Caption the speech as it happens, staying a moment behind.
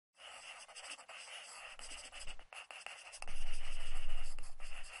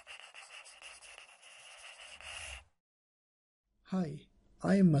Hi,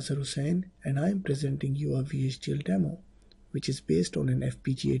 I am Mazhar Hussain and I am presenting you a VHDL demo which is based on an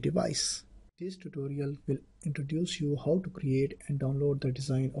FPGA device. This tutorial will introduce you how to create and download the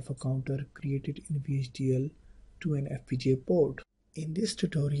design of a counter created in VHDL to an FPGA board. In this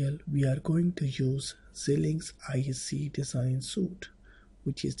tutorial, we are going to use Xilinx ISC design suite,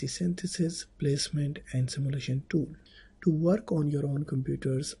 which is the synthesis, placement and simulation tool. To work on your own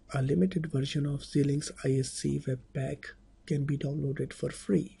computers, a limited version of Xilinx ISC Webpack can be downloaded for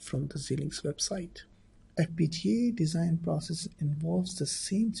free from the Xilinx website. FPGA design process involves the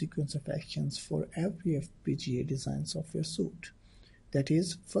same sequence of actions for every FPGA design software suite. That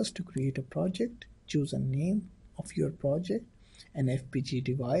is, first to create a project, choose a name of your project, an FPGA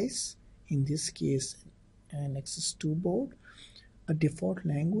device, in this case an Nexus 2 board, a default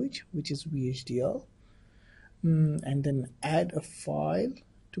language which is VHDL, and then add a file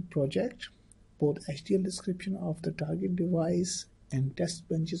to project, both HDL description of the target device and test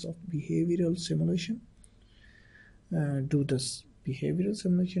benches of behavioral simulation. Do this behavioral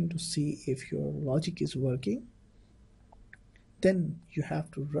simulation to see if your logic is working. Then you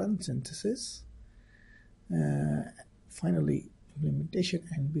have to run synthesis. Finally, implementation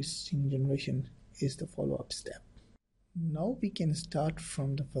and bit string generation is the follow-up step. Now we can start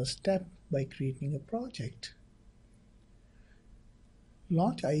from the first step by creating a project.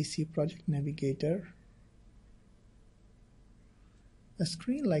 Launch IEC Project Navigator. A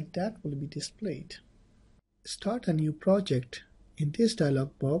screen like that will be displayed. Start a new project. In this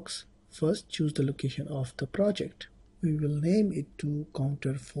dialog box, first choose the location of the project. We will name it to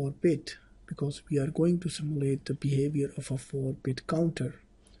counter 4-bit because we are going to simulate the behavior of a 4-bit counter.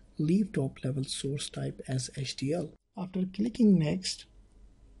 Leave top level source type as HDL. After clicking next,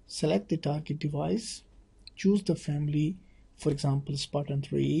 select the target device, choose the family, for example Spartan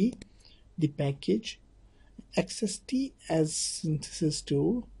 3, the package, XST as synthesis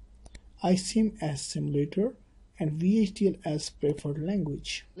tool, ISIM as simulator, and VHDL as preferred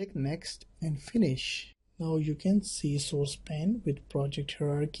language. Click next and finish. Now you can see source pane with project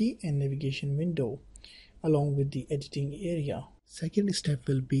hierarchy and navigation window along with the editing area. Second step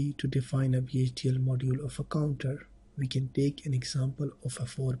will be to define a VHDL module of a counter. We can take an example of a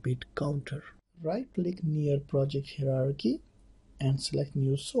 4-bit counter. Right click near project hierarchy and select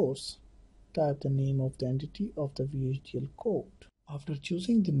new source. Type the name of the entity of the VHDL code. After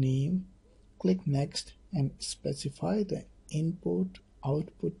choosing the name, click next and specify the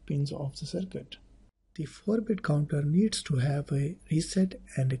input/output pins of the circuit. The 4-bit counter needs to have a reset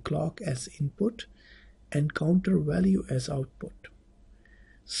and a clock as input and counter value as output.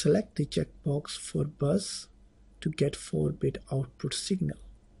 Select the checkbox for bus to get 4-bit output signal.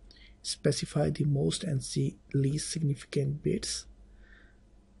 Specify the most and least significant bits.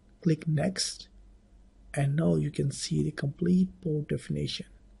 Click next and now you can see the complete board definition.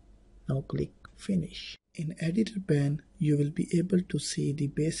 Now click finish. In editor pane you will be able to see the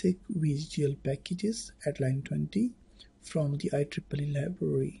basic VHDL packages at line 20 from the IEEE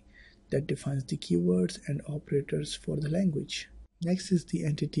library that defines the keywords and operators for the language. Next is the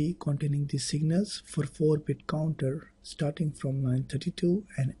entity containing the signals for 4-bit counter starting from line 32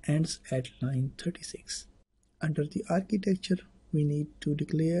 and ends at line 36. Under the architecture, we need to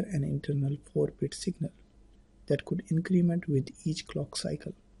declare an internal 4-bit signal that could increment with each clock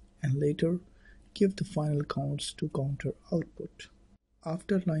cycle and later give the final counts to counter output.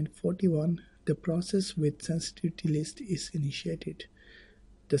 After line 41, the process with sensitivity list is initiated.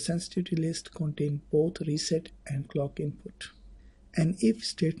 The sensitivity list contains both reset and clock input. An if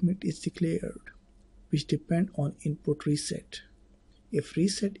statement is declared which depend on input reset. If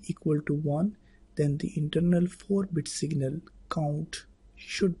reset equal to 1, then the internal 4-bit signal count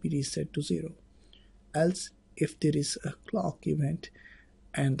should be reset to 0. Else, if there is a clock event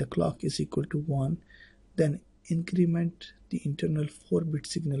and the clock is equal to 1, then increment the internal 4-bit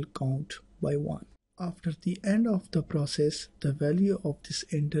signal count by 1. After the end of the process, the value of this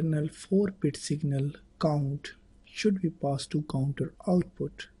internal 4-bit signal count should be passed to counter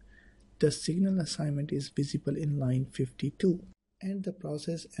output. The signal assignment is visible in line 52. End the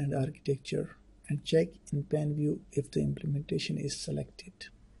process and architecture and check in pane view if the implementation is selected.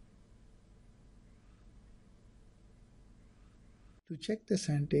 To check the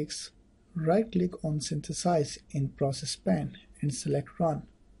syntax, right-click on Synthesize in Process pane and select Run.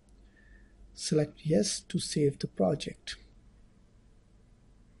 Select Yes to save the project.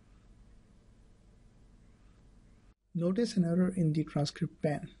 Notice an error in the transcript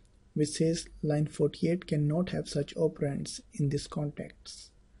pane which says line 48 cannot have such operands in this context.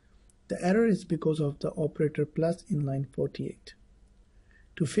 The error is because of the operator plus in line 48.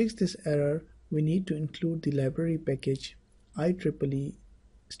 To fix this error, we need to include the library package IEEE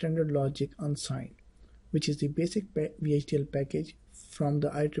Standard Logic Unsigned, which is the basic VHDL package from the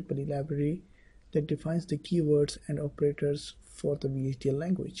IEEE library that defines the keywords and operators for the VHDL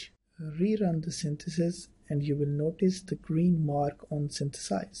language. Rerun the synthesis and you will notice the green mark on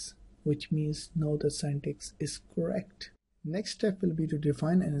synthesize, which means now the syntax is correct. Next step will be to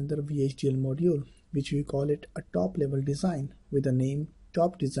define another VHDL module, which we call it a top level design with the name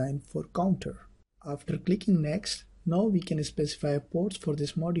top design for counter. After clicking next, now we can specify ports for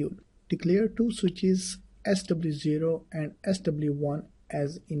this module. Declare two switches SW0 and SW1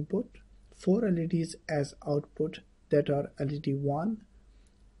 as input, 4 LEDs as output that are LED1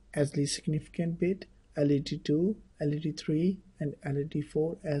 as least significant bit, LED2, LED3 and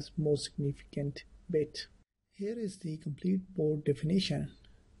LED4 as most significant bit. Here is the complete port definition.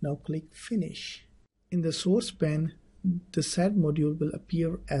 Now click Finish. In the source pane, the set module will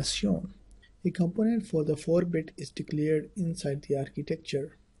appear as shown. A component for the 4-bit is declared inside the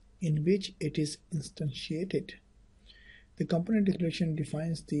architecture, in which it is instantiated. The component declaration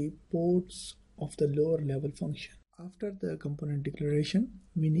defines the ports of the lower level function. After the component declaration,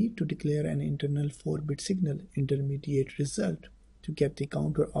 we need to declare an internal 4-bit signal intermediate result to get the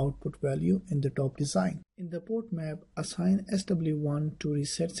counter output value in the top design. In the port map, assign SW1 to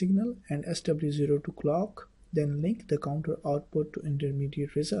reset signal and SW0 to clock, then link the counter output to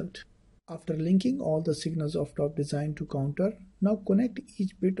intermediate result. After linking all the signals of top design to counter, now connect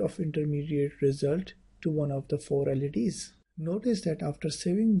each bit of intermediate result to one of the 4 LEDs. Notice that after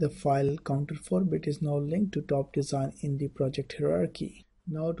saving the file, counter 4-bit is now linked to top design in the project hierarchy.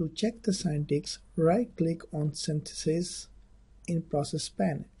 Now to check the syntax, right-click on Synthesis in Process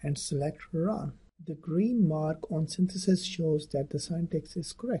pane and select Run. The green mark on synthesis shows that the syntax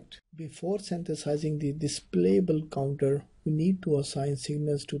is correct. Before synthesizing the displayable counter, we need to assign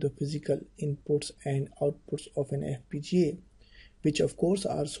signals to the physical inputs and outputs of an FPGA, which of course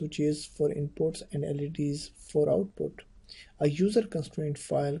are switches for inputs and LEDs for output. A user constraint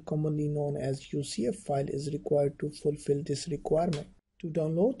file, commonly known as UCF file, is required to fulfill this requirement. To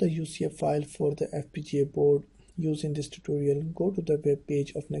download the UCF file for the FPGA board used in this tutorial, go to the web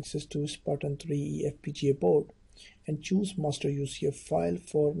page of Nexus 2 Spartan 3E FPGA board and choose Master UCF file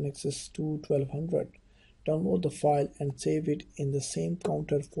for Nexus 2 1200. Download the file and save it in the same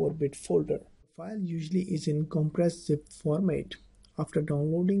counter 4-bit folder. The file usually is in compressed zip format. After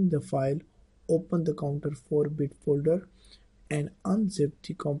downloading the file, open the counter 4-bit folder and unzip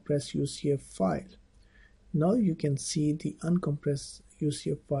the compressed UCF file. Now you can see the uncompressed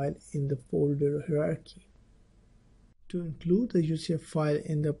UCF file in the folder hierarchy. To include the UCF file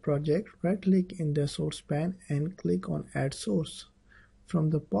in the project, right-click in the source pane and click on Add Source. From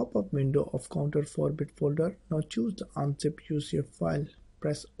the pop-up window of counter 4-bit folder, now choose the unzipped UCF file.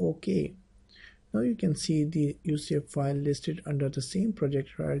 Press OK. Now you can see the UCF file listed under the same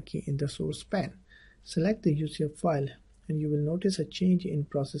project hierarchy in the source pane. Select the UCF file and you will notice a change in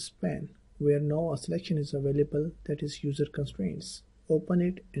process pane, where now a selection is available, that is user constraints. Open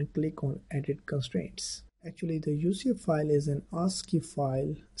it and click on Edit Constraints. Actually, the UCF file is an ASCII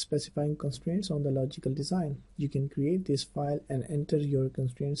file specifying constraints on the logical design. You can create this file and enter your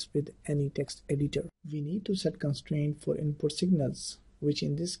constraints with any text editor. We need to set constraint for input signals, which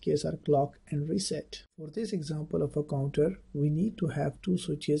in this case are clock and reset. For this example of a counter, we need to have two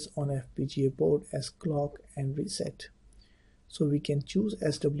switches on FPGA board as clock and reset. So we can choose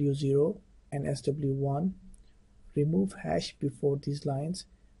SW0 and SW1, remove hash before these lines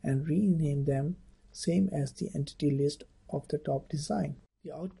and rename them same as the entity list of the top design.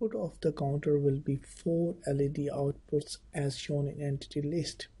 The output of the counter will be 4 LED outputs as shown in entity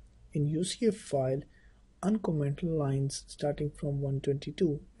list. In UCF file, uncomment lines starting from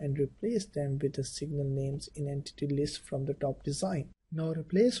 122 and replace them with the signal names in entity list from the top design. Now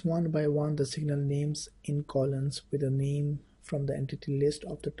replace one by one the signal names in columns with a name from the entity list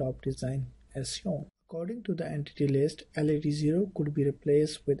of the top design as shown. According to the entity list, LED0 could be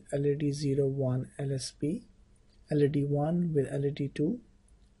replaced with LED01 LSB, LED1 with LED2,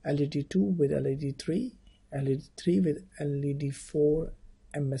 LED2 with LED3, LED3 with LED4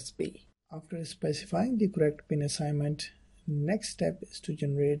 MSB. After specifying the correct pin assignment, next step is to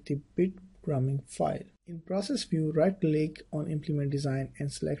generate the bit programming file. In process view, right-click on Implement Design and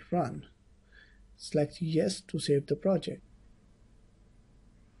select Run. Select Yes to save the project.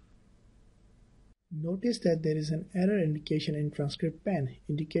 Notice that there is an error indication in transcript pane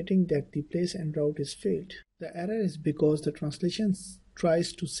indicating that the place and route is failed. The error is because the translation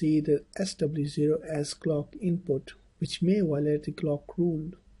tries to see the SW0 as clock input, which may violate the clock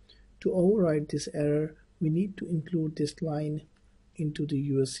rule. To override this error, we need to include this line into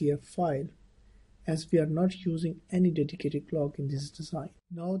the UCF file. as we are not using any dedicated clock in this design.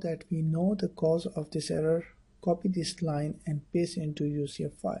 Now that we know the cause of this error, copy this line and paste it into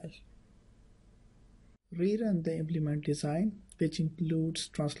UCF file. Rerun the implement design, which includes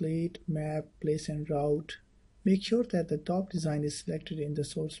translate, map, place and route. Make sure that the top design is selected in the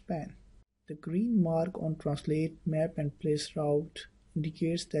source pane. The green mark on translate, map and place route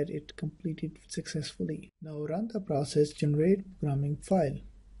indicates that it completed successfully. Now run the process generate programming file.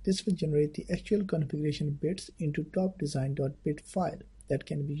 This will generate the actual configuration bits into top-design.bit file that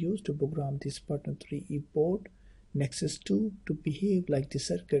can be used to program this button 3E board Nexus 2 to behave like the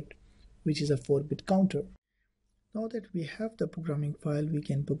circuit, which is a 4-bit counter. Now that we have the programming file, we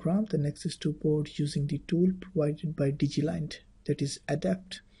can program the Nexus 2 board using the tool provided by DigiLint, that is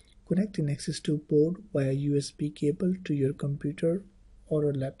Adapt. Connect the Nexus 2 board via USB cable to your computer or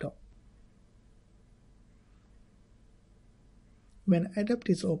a laptop. When Adapt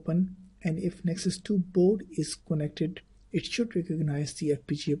is open and if Nexus 2 board is connected, it should recognize the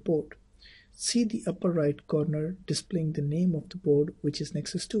FPGA board. See the upper right corner displaying the name of the board, which is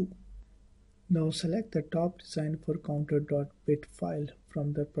Nexus 2. Now select the top design for counter.bit file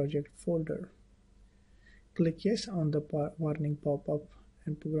from the project folder. Click yes on the warning pop-up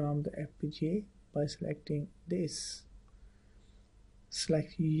and program the FPGA by selecting this.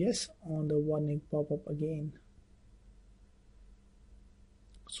 Select yes on the warning pop-up again.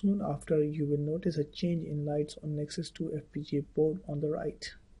 Soon after, you will notice a change in lights on Nexus 2 FPGA board on the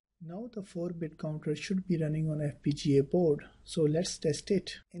right. Now the 4-bit counter should be running on FPGA board, so let's test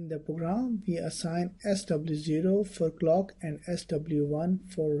it. In the program, we assign SW0 for clock and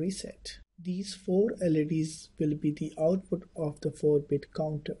SW1 for reset. These 4 LEDs will be the output of the 4-bit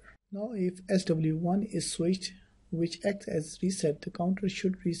counter. Now if SW1 is switched, which acts as reset, the counter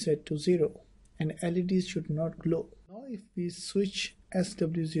should reset to 0 and LEDs should not glow. Now if we switch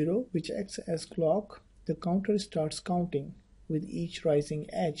SW0, which acts as clock, the counter starts counting with each rising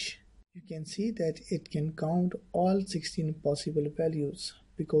edge. You can see that it can count all 16 possible values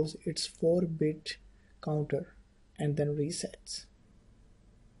because it's 4-bit counter and then resets.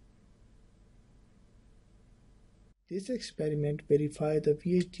 This experiment verifies the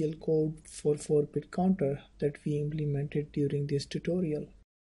VHDL code for 4-bit counter that we implemented during this tutorial.